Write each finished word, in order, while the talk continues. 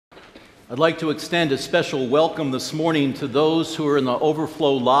I'd like to extend a special welcome this morning to those who are in the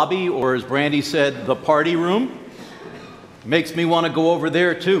overflow lobby, or as Brandy said, the party room. Makes me want to go over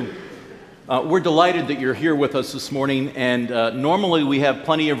there too. We're delighted that you're here with us this morning, and normally we have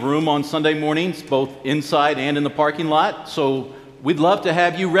plenty of room on Sunday mornings, both inside and in the parking lot, so we'd love to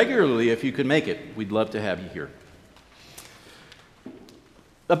have you regularly if you could make it. We'd love to have you here.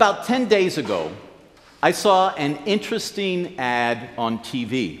 About 10 days ago, I saw an interesting ad on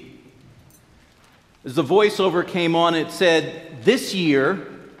TV. As the voiceover came on, it said, "This year,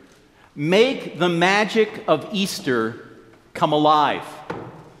 make the magic of Easter come alive.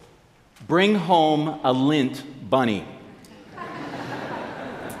 Bring home a lint bunny."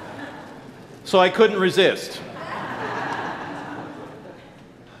 So I couldn't resist.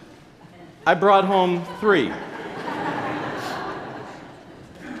 I brought home 3.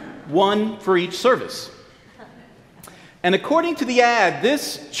 One for each service. And according to the ad,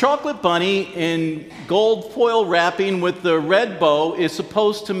 this chocolate bunny in gold foil wrapping with the red bow is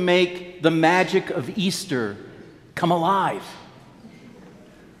supposed to make the magic of Easter come alive.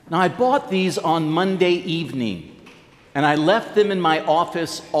 Now, I bought these on Monday evening, and I left them in my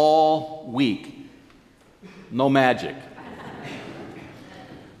office all week. No magic.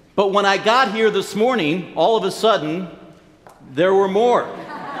 But when I got here this morning, all of a sudden, there were more.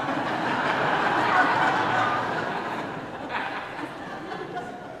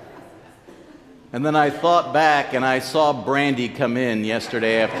 And then I thought back and I saw Brandy come in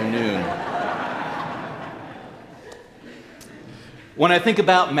yesterday afternoon. When I think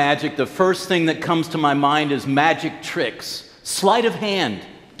about magic, the first thing that comes to my mind is magic tricks, sleight of hand,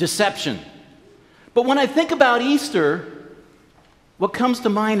 deception. But when I think about Easter, what comes to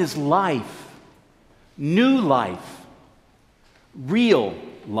mind is life, new life, real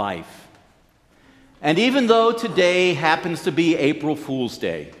life. And even though today happens to be April Fool's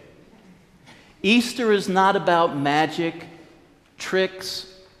Day, Easter is not about magic, tricks,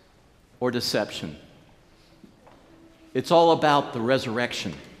 or deception. It's all about the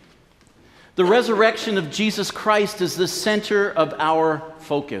resurrection. The resurrection of Jesus Christ is the center of our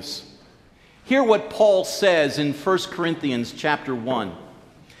focus. Hear what Paul says in 1 Corinthians chapter 1.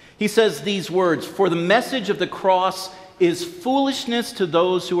 He says these words, "For the message of the cross is foolishness to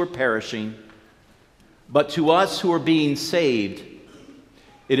those who are perishing, but to us who are being saved,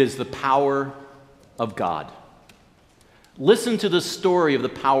 it is the power of God." Listen to the story of the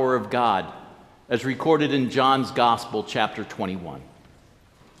power of God as recorded in John's Gospel, chapter 21.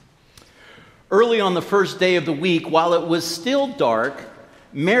 Early on the first day of the week, while it was still dark,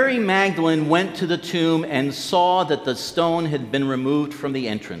 Mary Magdalene went to the tomb and saw that the stone had been removed from the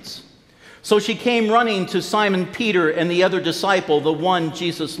entrance. So she came running to Simon Peter and the other disciple, the one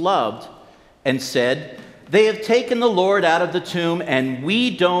Jesus loved, and said, "They have taken the Lord out of the tomb, and we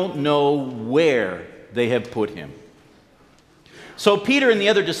don't know where they have put him." So Peter and the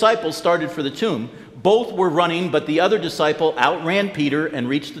other disciple started for the tomb. Both were running, but the other disciple outran Peter and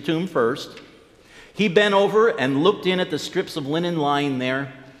reached the tomb first. He bent over and looked in at the strips of linen lying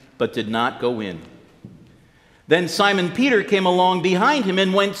there, but did not go in. Then Simon Peter came along behind him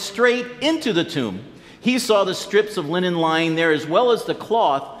and went straight into the tomb. He saw the strips of linen lying there, as well as the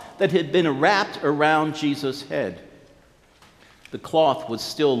cloth that had been wrapped around Jesus' head. The cloth was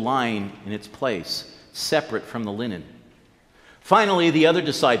still lying in its place, separate from the linen. Finally, the other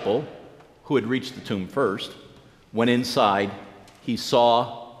disciple, who had reached the tomb first, went inside. He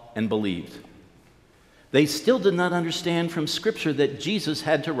saw and believed. They still did not understand from Scripture that Jesus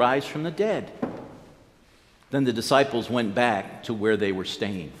had to rise from the dead. Then the disciples went back to where they were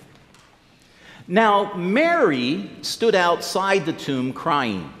staying. Now, Mary stood outside the tomb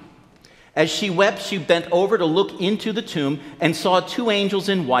crying. As she wept, she bent over to look into the tomb and saw 2 angels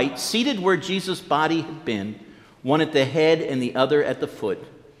in white seated where Jesus' body had been, one at the head and the other at the foot.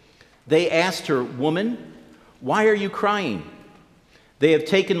 They asked her, "Woman, why are you crying?" "They have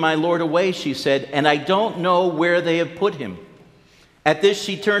taken my Lord away," she said, "and I don't know where they have put him." At this,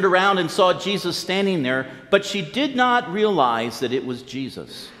 she turned around and saw Jesus standing there, but she did not realize that it was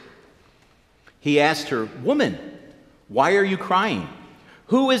Jesus. He asked her, "Woman, why are you crying?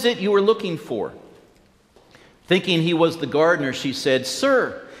 Who is it you are looking for?" Thinking he was the gardener, she said,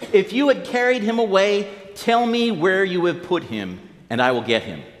 "Sir, if you had carried him away, tell me where you have put him, and I will get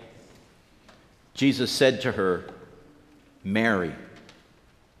him." Jesus said to her, "Mary."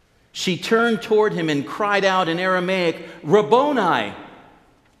 She turned toward him and cried out in Aramaic, "Rabboni,"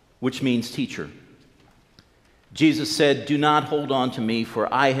 which means teacher. Jesus said, "Do not hold on to me, for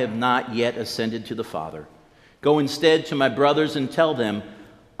I have not yet ascended to the Father. Go instead to my brothers and tell them,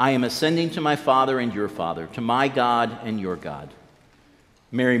 I am ascending to my Father and your Father, to my God and your God."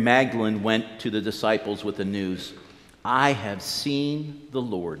 Mary Magdalene went to the disciples with the news, "I have seen the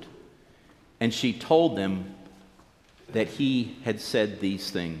Lord." And she told them that he had said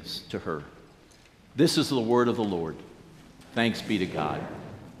these things to her. This is the word of the Lord. Thanks be to God.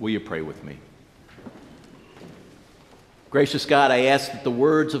 Will you pray with me? Gracious God, I ask that the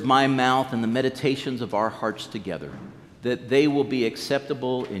words of my mouth and the meditations of our hearts together, that they will be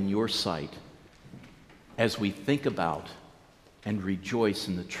acceptable in your sight as we think about and rejoice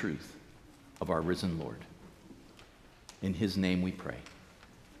in the truth of our risen Lord. In his name we pray.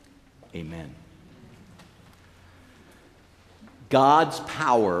 Amen. God's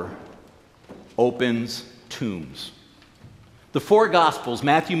power opens tombs. The four Gospels,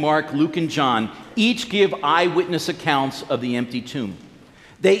 Matthew, Mark, Luke, and John, each give eyewitness accounts of the empty tomb.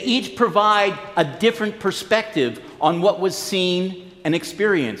 They each provide a different perspective on what was seen and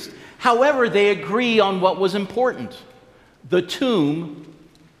experienced. However, they agree on what was important. The tomb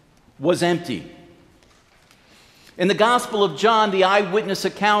was empty. In the Gospel of John, the eyewitness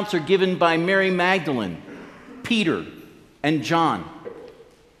accounts are given by Mary Magdalene, Peter, and John.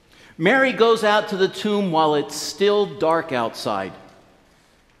 Mary goes out to the tomb while it's still dark outside.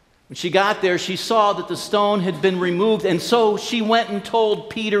 When she got there, she saw that the stone had been removed, and so she went and told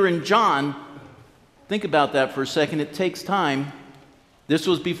Peter and John. Think about that for a second. It takes time. This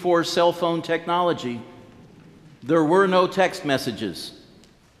was before cell phone technology. There were no text messages.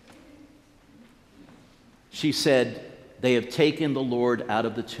 She said, "They have taken the Lord out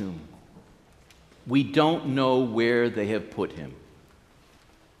of the tomb. We don't know where they have put him."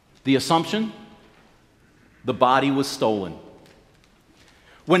 The assumption? The body was stolen.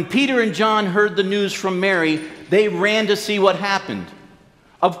 When Peter and John heard the news from Mary, they ran to see what happened.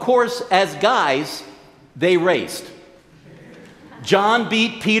 Of course, as guys, they raced. John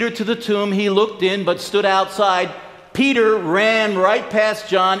beat Peter to the tomb. He looked in but stood outside. Peter ran right past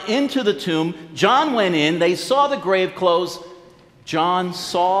John into the tomb. John went in. They saw the grave clothes. John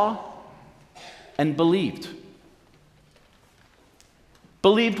saw and believed.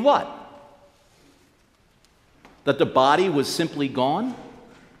 Believed what? That the body was simply gone?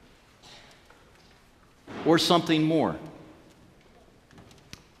 Or something more?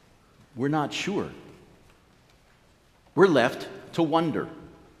 We're not sure. We're left to wonder.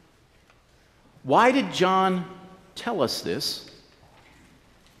 Why did John tell us this?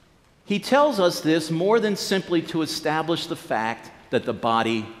 He tells us this more than simply to establish the fact that the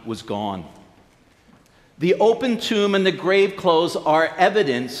body was gone. The open tomb and the grave clothes are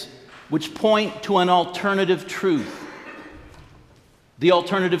evidence which point to an alternative truth. The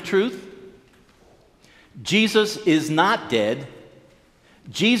alternative truth? Jesus is not dead.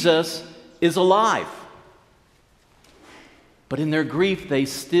 Jesus is alive. But in their grief, they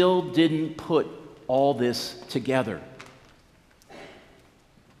still didn't put all this together.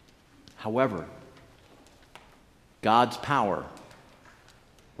 However, God's power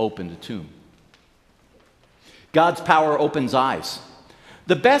opened a tomb. God's power opens eyes.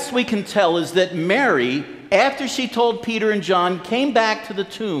 The best we can tell is that Mary, after she told Peter and John, came back to the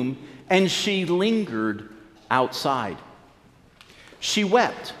tomb and she lingered outside. She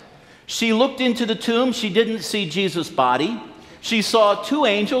wept. She looked into the tomb. She didn't see Jesus' body. She saw two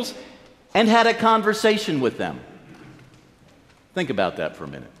angels and had a conversation with them. Think about that for a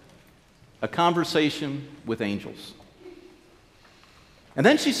minute. A conversation with angels. And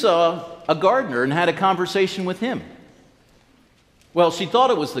then she saw a gardener and had a conversation with him. Well, she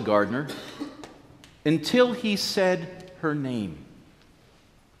thought it was the gardener until he said her name.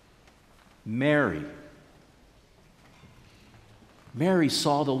 Mary. Mary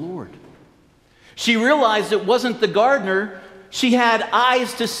saw the Lord. She realized it wasn't the gardener. She had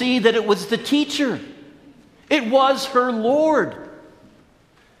eyes to see that it was the teacher. It was her Lord.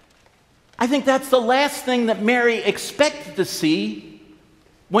 I think that's the last thing that Mary expected to see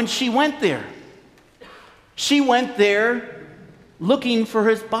when she went there. She went there looking for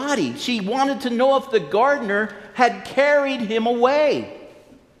his body. She wanted to know if the gardener had carried him away.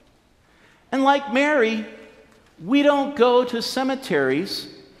 And like Mary, we don't go to cemeteries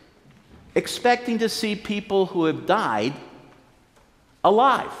expecting to see people who have died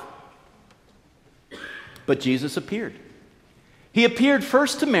alive. But Jesus appeared. He appeared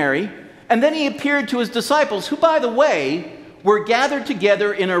first to Mary, and then he appeared to his disciples, who, by the way, were gathered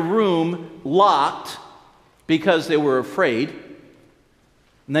together in a room locked because they were afraid.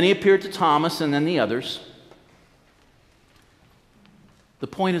 And then he appeared to Thomas and then the others. The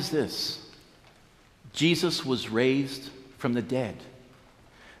point is this: Jesus was raised from the dead.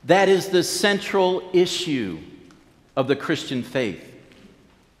 That is the central issue of the Christian faith.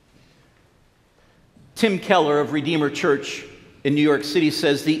 Tim Keller of Redeemer Church in New York City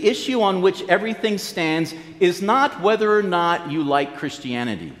says, "The issue on which everything stands is not whether or not you like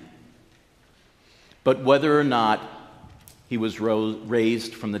Christianity, but whether or not he was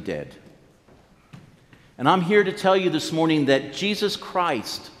raised from the dead." And I'm here to tell you this morning that Jesus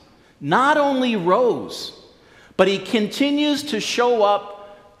Christ not only rose, but he continues to show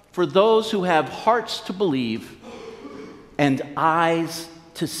up for those who have hearts to believe and eyes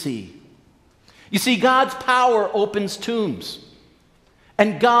to see. You see, God's power opens tombs,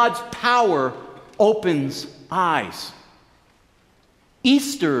 and God's power opens eyes.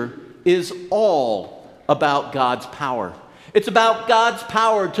 Easter is all about God's power. It's about God's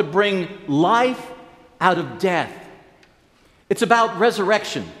power to bring life out of death. It's about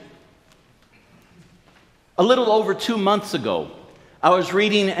resurrection. A little over 2 months ago, I was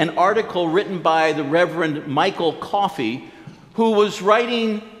reading an article written by the Reverend Michael Coffey, who was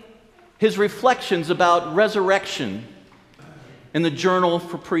writing his reflections about resurrection in the Journal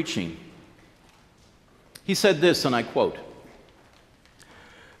for Preaching. He said this, and I quote,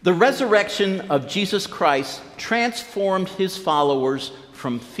 "The resurrection of Jesus Christ transformed his followers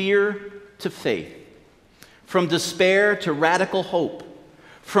from fear to faith, from despair to radical hope,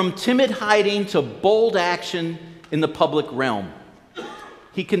 from timid hiding to bold action in the public realm."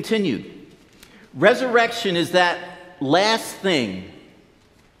 He continued, "Resurrection is that last thing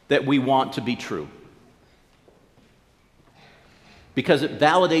that we want to be true, because it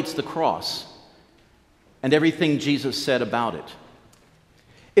validates the cross and everything Jesus said about it.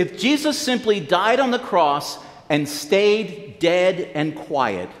 If Jesus simply died on the cross and stayed dead and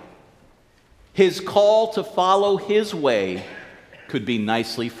quiet, his call to follow his way could be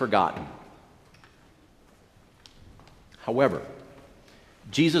nicely forgotten. However,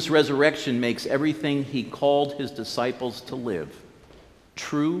 Jesus' resurrection makes everything he called his disciples to live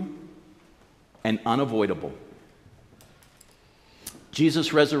true and unavoidable.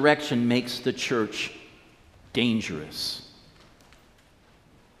 Jesus' resurrection makes the church dangerous.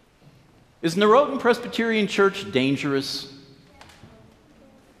 Is Norotan Presbyterian Church dangerous?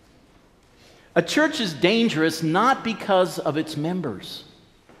 A church is dangerous not because of its members,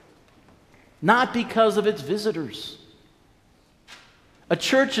 not because of its visitors. A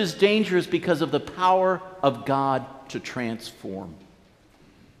church is dangerous because of the power of God to transform.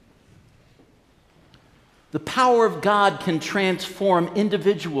 The power of God can transform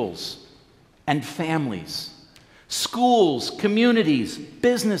individuals and families, schools, communities,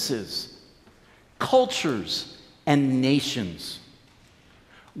 businesses, cultures, and nations.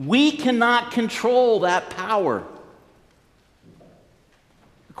 We cannot control that power.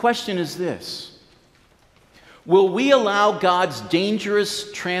 The question is this: will we allow God's dangerous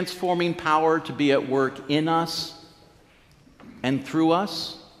transforming power to be at work in us and through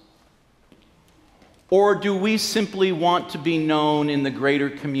us? Or do we simply want to be known in the greater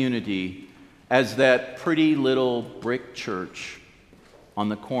community as that pretty little brick church on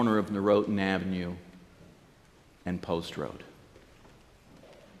the corner of Norotan Avenue and Post Road?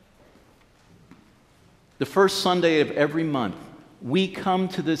 The first Sunday of every month, we come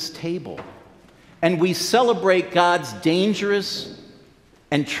to this table and we celebrate God's dangerous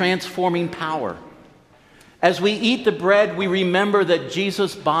and transforming power. As we eat the bread, we remember that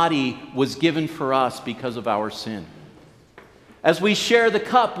Jesus' body was given for us because of our sin. As we share the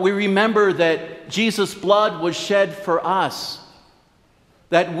cup, we remember that Jesus' blood was shed for us,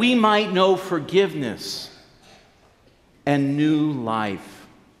 that we might know forgiveness and new life.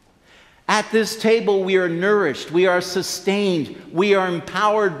 At this table, we are nourished, we are sustained, we are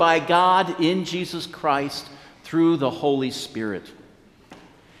empowered by God in Jesus Christ through the Holy Spirit.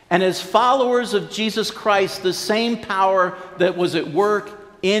 And as followers of Jesus Christ, the same power that was at work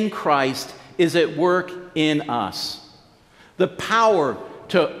in Christ is at work in us. The power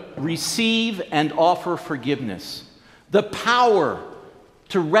to receive and offer forgiveness. The power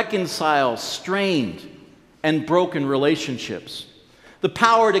to reconcile strained and broken relationships. The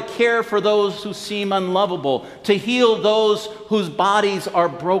power to care for those who seem unlovable, to heal those whose bodies are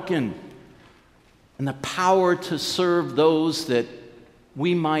broken. And the power to serve those that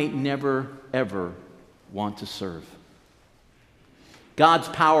we might never, ever want to serve. God's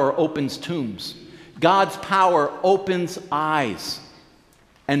power opens tombs. God's power opens eyes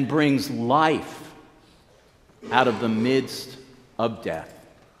and brings life out of the midst of death.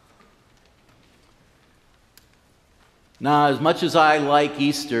 Now, as much as I like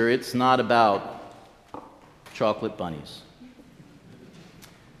Easter, it's not about chocolate bunnies.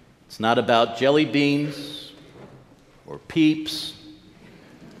 It's not about jelly beans or Peeps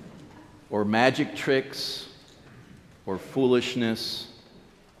or magic tricks or foolishness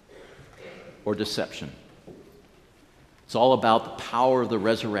or deception. It's all about the power of the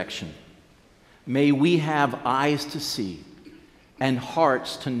resurrection. May we have eyes to see and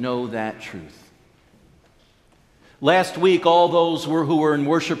hearts to know that truth. Last week, all those who were in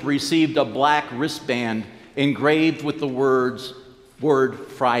worship received a black wristband engraved with the word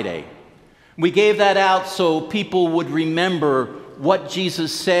Friday. We gave that out so people would remember what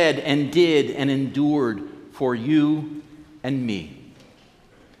Jesus said and did and endured for you and me.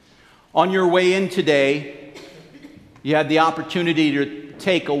 On your way in today, you had the opportunity to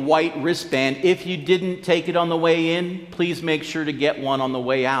take a white wristband. If you didn't take it on the way in, please make sure to get one on the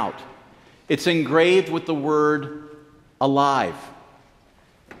way out. It's engraved with the word alive.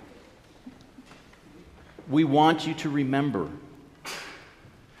 We want you to remember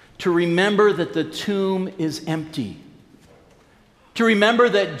that the tomb is empty, to remember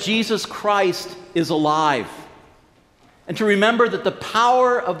that Jesus Christ is alive, and to remember that the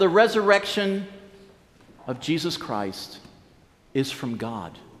power of the resurrection of Jesus Christ is from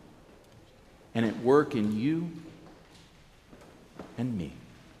God and at work in you and me.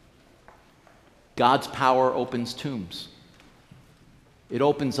 God's power opens tombs. It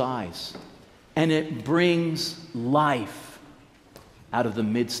opens eyes, and it brings life out of the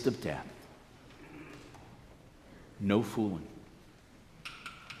midst of death. No fooling.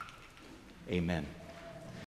 Amen.